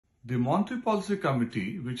The Monetary Policy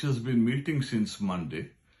Committee, which has been meeting since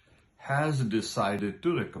Monday, has decided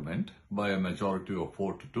to recommend by a majority of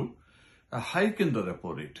 4-2 a hike in the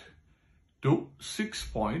repo rate to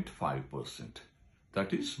 6.5%.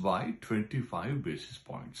 That is by 25 basis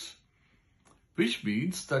points, which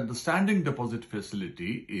means that the standing deposit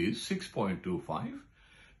facility is 6.25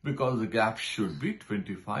 because the gap should be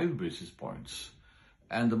 25 basis points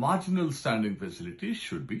and the marginal standing facility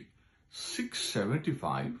should be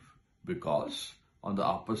 675 because on the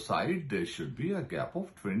upper side there should be a gap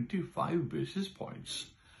of 25 basis points.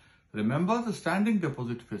 Remember, the standing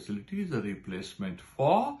deposit facility is a replacement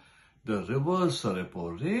for the reverse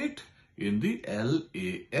repo rate in the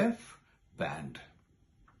LAF band.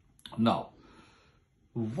 Now,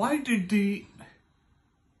 why did the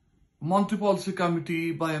Monetary Policy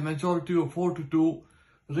Committee by a majority of 4-2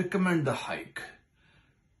 recommend the hike?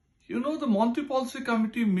 You know, the Monetary Policy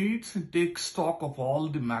Committee meets and takes stock of all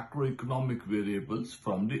the macroeconomic variables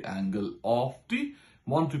from the angle of the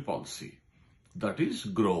monetary policy. That is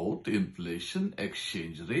growth, inflation,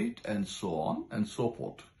 exchange rate, and so on and so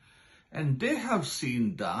forth. And they have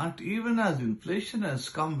seen that even as inflation has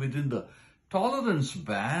come within the tolerance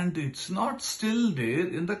band, it's not still there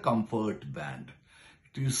in the comfort band.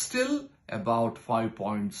 It is still about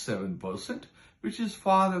 5.7%, which is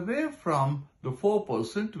far away from the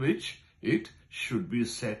 4% which it should be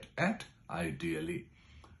set at ideally.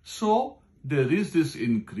 So there is this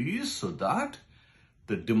increase so that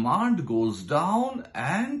the demand goes down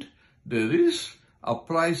and there is a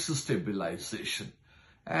price stabilization.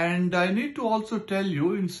 And I need to also tell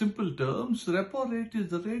you in simple terms, repo rate is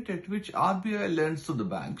the rate at which RBI lends to the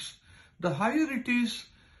banks. The higher it is,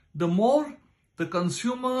 the more the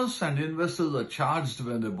consumers and investors are charged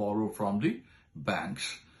when they borrow from the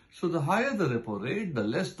banks. So the higher the repo rate, the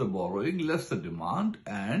less the borrowing, less the demand,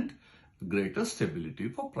 and greater stability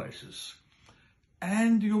for prices.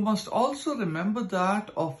 And you must also remember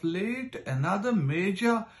that of late, another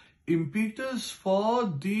major impetus for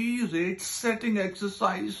the rate setting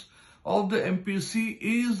exercise of the MPC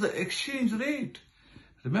is the exchange rate.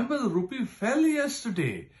 Remember, the rupee fell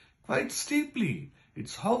yesterday quite steeply.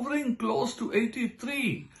 It's hovering close to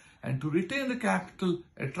 83. And to retain the capital,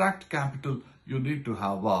 attract capital, you need to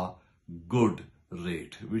have a good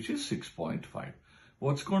rate, which is 6.5.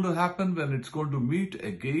 What's going to happen when it's going to meet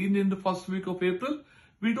again in the first week of April?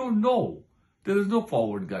 We don't know. There is no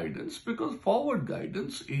forward guidance because forward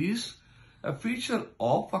guidance is a feature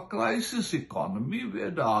of a crisis economy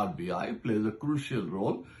where the RBI plays a crucial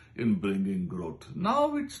role in bringing growth.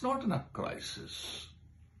 Now it's not in a crisis.